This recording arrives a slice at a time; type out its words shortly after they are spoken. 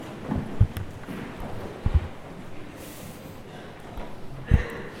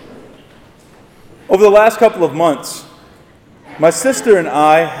Over the last couple of months, my sister and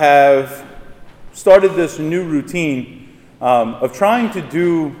I have started this new routine of trying to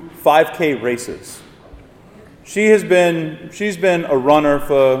do 5K races. She's been a runner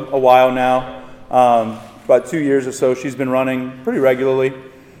for a while now, about 2 years or so. She's been running pretty regularly.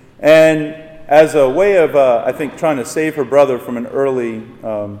 And as a way of, I think, trying to save her brother from an early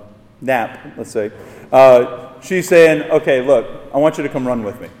nap, let's say, she's saying, okay, look, I want you to come run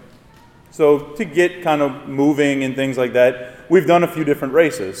with me. So to get kind of moving and things like that, we've done a few different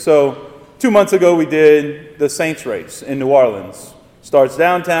races. So 2 months ago, we did the Saints race in New Orleans. Starts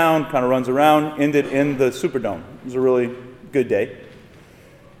downtown, kind of runs around, ended in the Superdome. It was a really good day.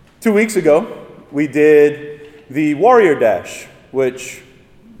 2 weeks ago, we did the Warrior Dash, which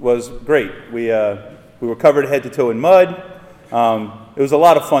was great. We were covered head to toe in mud. It was a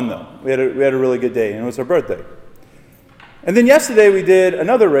lot of fun, though. We had a really good day, and it was her birthday. And then yesterday, we did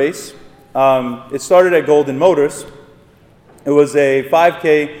another race. It started at Golden Motors. It was a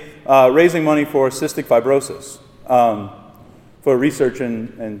 5K raising money for cystic fibrosis, for research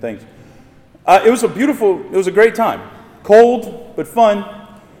and things. It was a great time. Cold, but fun.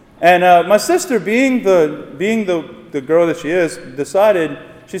 And my sister, being the girl that she is, decided,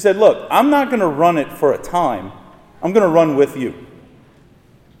 she said, look, I'm not going to run it for a time. I'm going to run with you.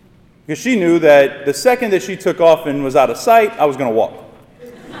 Because she knew that the second that she took off and was out of sight, I was going to walk.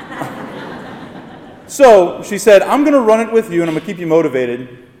 So she said, I'm going to run it with you, and I'm going to keep you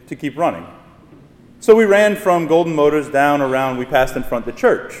motivated to keep running. So we ran from Golden Motors down around, we passed in front of the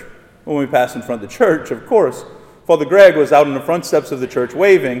church. When we passed in front of the church, of course, Father Greg was out on the front steps of the church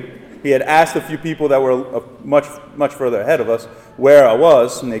waving. He had asked a few people that were much further ahead of us where I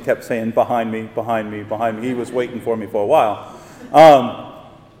was, and they kept saying, behind me, behind me, behind me. He was waiting for me for a while.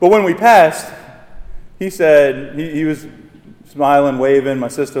 But when we passed, he said, he was smiling, waving. My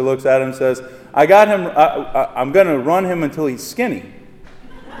sister looks at him and says, I got him, I'm going to run him until he's skinny.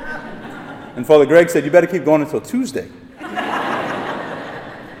 And Father Greg said, you better keep going until Tuesday.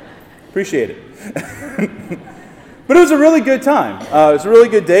 Appreciate it. But it was a really good time. It was a really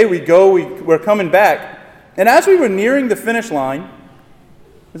good day. We're coming back. And as we were nearing the finish line,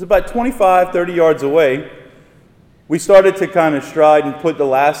 it was about 25, 30 yards away, we started to kind of stride and put the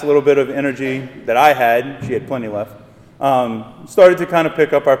last little bit of energy that I had, she had plenty left, started to kind of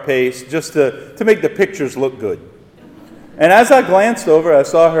pick up our pace just to make the pictures look good. And as I glanced over, I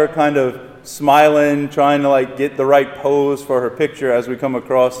saw her kind of smiling, trying to get the right pose for her picture as we come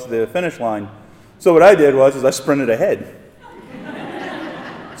across the finish line. So what I did was I sprinted ahead.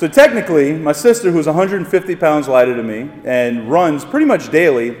 So technically, my sister, who's 150 pounds lighter than me and runs pretty much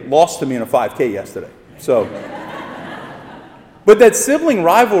daily, lost to me in a 5K yesterday. So, but that sibling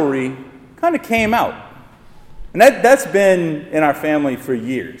rivalry kind of came out. And that's been in our family for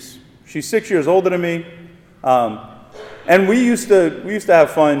years. She's 6 years older than me. And we used to have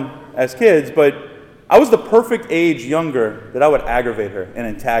fun as kids, but I was the perfect age younger that I would aggravate her and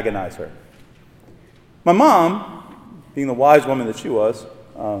antagonize her. My mom, being the wise woman that she was,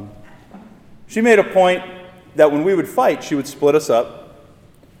 she made a point that when we would fight, she would split us up.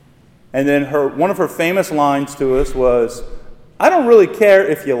 And then one of her famous lines to us was, I don't really care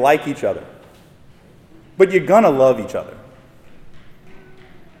if you like each other, but you're gonna love each other.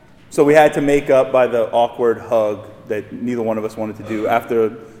 So we had to make up by the awkward hug that neither one of us wanted to do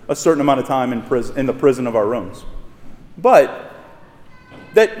after a certain amount of time in the prison of our rooms. But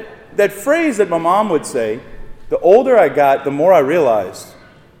that phrase that my mom would say, the older I got, the more I realized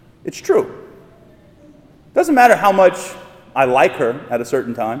it's true. Doesn't matter how much I like her at a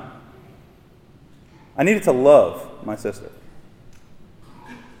certain time. I needed to love my sister.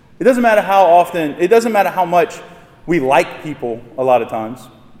 It doesn't matter how often, it doesn't matter how much we like people a lot of times,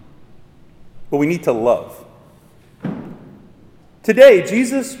 but we need to love. Today,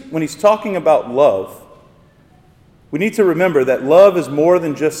 Jesus, when he's talking about love, we need to remember that love is more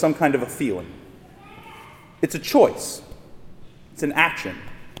than just some kind of a feeling. It's a choice. It's an action.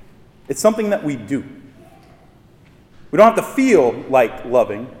 It's something that we do. We don't have to feel like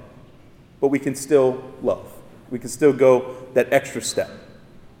loving, but we can still love. We can still go that extra step.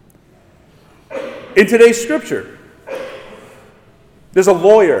 In today's scripture, there's a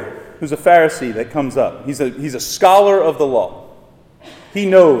lawyer who's a Pharisee that comes up. He's a scholar of the law. He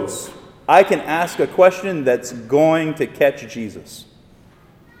knows I can ask a question that's going to catch Jesus.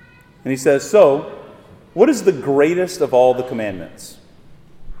 And he says, so, what is the greatest of all the commandments?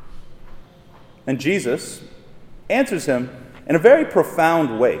 And Jesus answers him in a very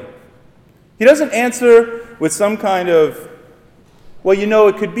profound way. He doesn't answer with some kind of, well,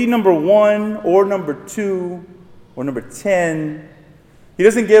 it could be number 1 or number 2 or number 10. He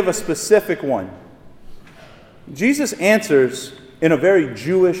doesn't give a specific one. Jesus answers in a very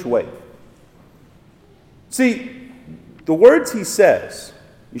Jewish way. See, the words he says,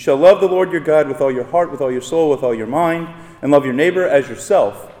 you shall love the Lord your God with all your heart, with all your soul, with all your mind, and love your neighbor as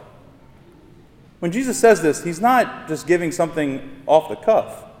yourself. When Jesus says this, he's not just giving something off the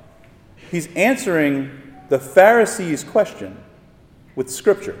cuff. He's answering the Pharisees' question with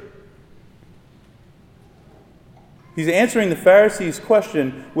Scripture. He's answering the Pharisees'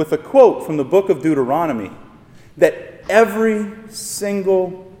 question with a quote from the book of Deuteronomy that every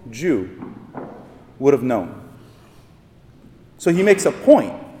single Jew would have known. So he makes a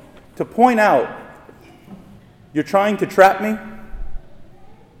point to point out, you're trying to trap me,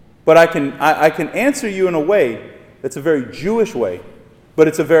 but I can answer you in a way that's a very Jewish way, but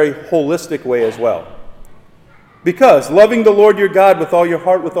it's a very holistic way as well. Because loving the Lord your God with all your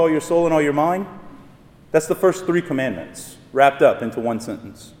heart, with all your soul, and all your mind, that's the first 3 commandments wrapped up into one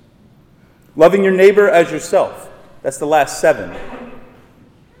sentence. Loving your neighbor as yourself, that's the last 7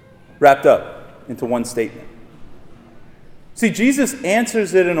 wrapped up into one statement. See, Jesus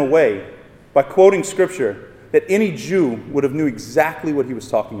answers it in a way by quoting Scripture that any Jew would have knew exactly what he was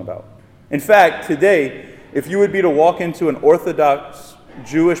talking about. In fact, today, if you would be to walk into an Orthodox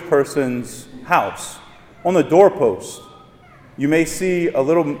Jewish person's house, on the doorpost, you may see a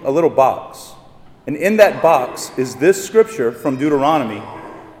little box. And in that box is this scripture from Deuteronomy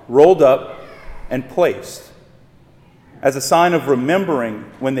rolled up and placed as a sign of remembering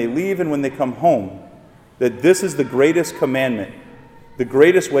when they leave and when they come home that this is the greatest commandment, the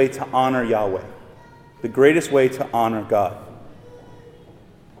greatest way to honor Yahweh, the greatest way to honor God.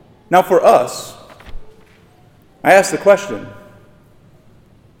 Now for us, I ask the question,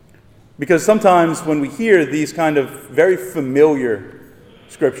 because sometimes when we hear these kind of very familiar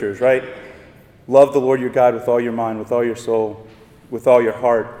scriptures, right? Love the Lord your God with all your mind, with all your soul, with all your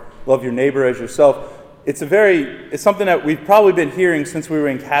heart. Love your neighbor as yourself. It's something that we've probably been hearing since we were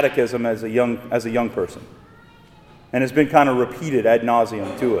in catechism as a young person. And it's been kind of repeated ad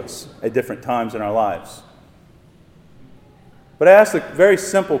nauseum to us at different times in our lives. But I ask a very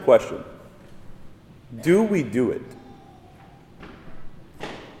simple question. Do we do it?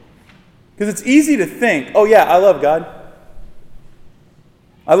 Because it's easy to think, oh yeah, I love God.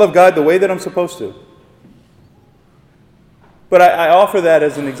 I love God the way that I'm supposed to. But I offer that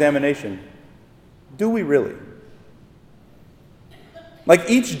as an examination. Do we really? Like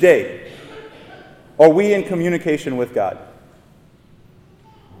each day, are we in communication with God?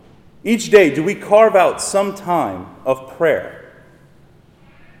 Each day, do we carve out some time of prayer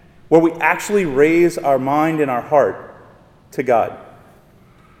where we actually raise our mind and our heart to God?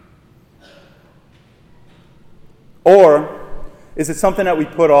 Or is it something that we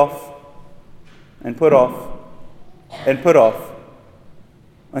put off and put off and put off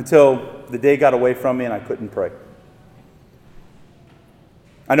until the day got away from me and I couldn't pray?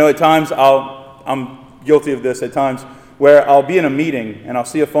 I know at times I'm guilty of this at times where I'll be in a meeting and I'll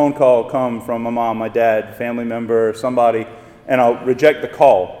see a phone call come from my mom, my dad, family member, somebody, and I'll reject the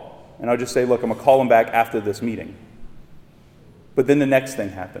call and I'll just say, look, I'm going to call them back after this meeting. But then the next thing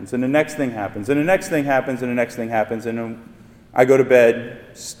happens, and the next thing happens, and the next thing happens, and the next thing happens, and then I go to bed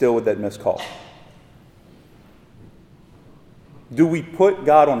still with that missed call. Do we put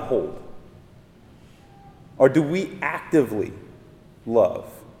God on hold? Or do we actively love?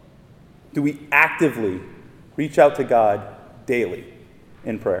 Do we actively reach out to God daily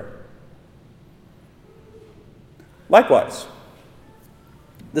in prayer? Likewise,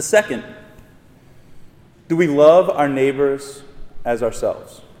 the second, do we love our neighbors as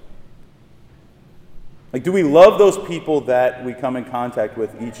ourselves? Like, do we love those people that we come in contact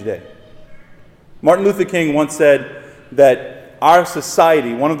with each day? Martin Luther King once said that our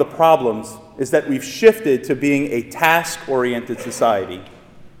society, one of the problems, is that we've shifted to being a task-oriented society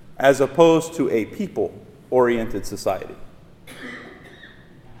as opposed to a people-oriented society.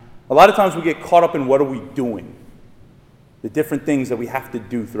 A lot of times we get caught up in what are we doing, the different things that we have to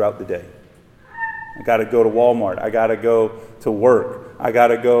do throughout the day. I got to go to Walmart. I got to go to work. I got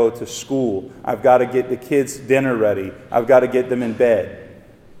to go to school. I've got to get the kids' dinner ready. I've got to get them in bed.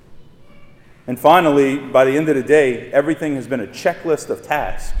 And finally, by the end of the day, everything has been a checklist of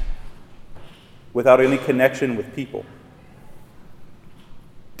tasks without any connection with people.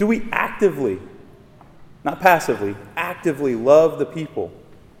 Do we actively, not passively, actively love the people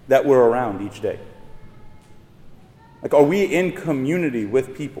that we're around each day? Like, are we in community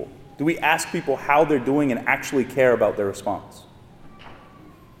with people? Do we ask people how they're doing and actually care about their response?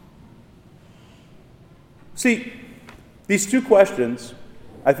 See, these two questions,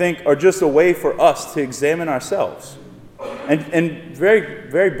 I think, are just a way for us to examine ourselves. And very,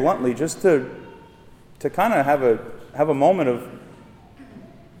 very bluntly, just to to kind of have a moment of,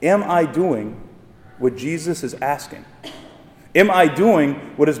 am I doing what Jesus is asking? Am I doing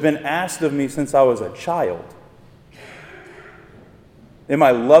what has been asked of me since I was a child? Am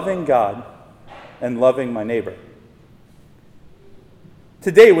I loving God and loving my neighbor?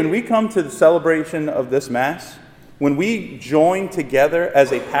 Today, when we come to the celebration of this Mass, when we join together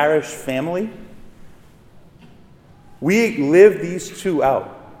as a parish family, we live these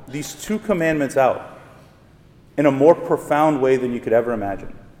two commandments out, in a more profound way than you could ever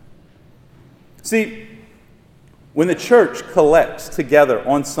imagine. See, when the church collects together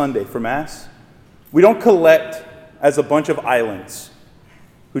on Sunday for Mass, we don't collect as a bunch of islands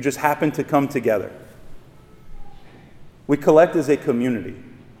who just happen to come together. We collect as a community.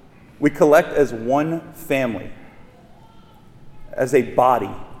 We collect as one family, as a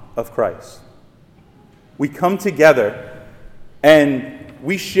body of Christ. We come together and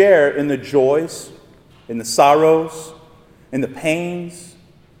we share in the joys, in the sorrows, in the pains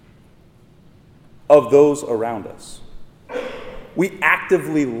of those around us. We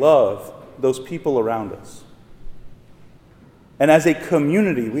actively love those people around us. And as a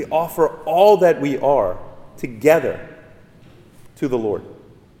community, we offer all that we are together to the Lord.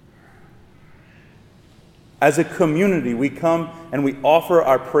 As a community, we come and we offer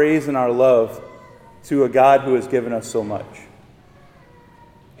our praise and our love to a God who has given us so much.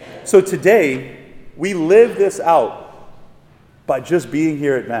 So today, we live this out by just being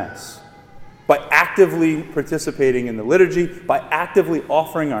here at Mass, by actively participating in the liturgy, by actively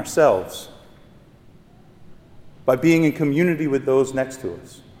offering ourselves, by being in community with those next to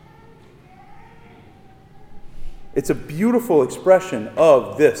us. It's a beautiful expression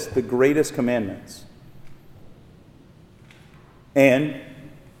of this, the greatest commandments. And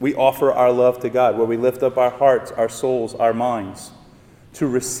we offer our love to God, where we lift up our hearts, our souls, our minds, to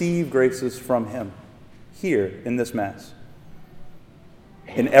receive graces from Him here in this Mass,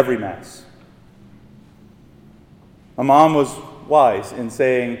 in every Mass. My mom was wise in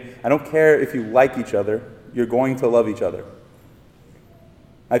saying, I don't care if you like each other, you're going to love each other.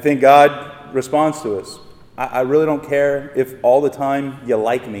 I think God responds to us. I really don't care if all the time you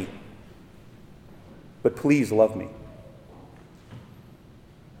like me, but please love me.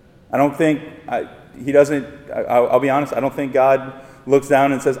 I don't think, I'll be honest, I don't think God looks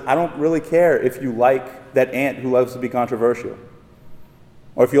down and says, I don't really care if you like that aunt who loves to be controversial,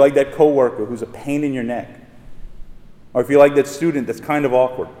 or if you like that coworker who's a pain in your neck, or if you like that student that's kind of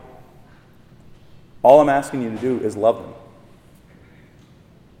awkward. All I'm asking you to do is love them.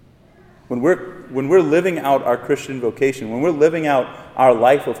 When we're living out our Christian vocation, when we're living out our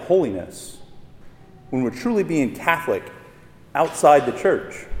life of holiness, when we're truly being Catholic outside the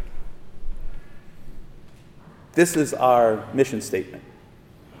church, this is our mission statement: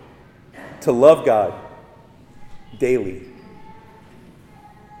 to love God daily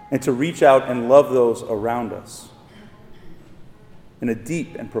and to reach out and love those around us in a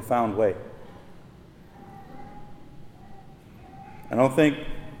deep and profound way. I don't think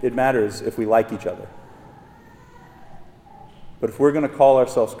it matters if we like each other. But if we're going to call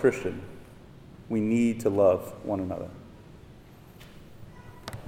ourselves Christian, we need to love one another.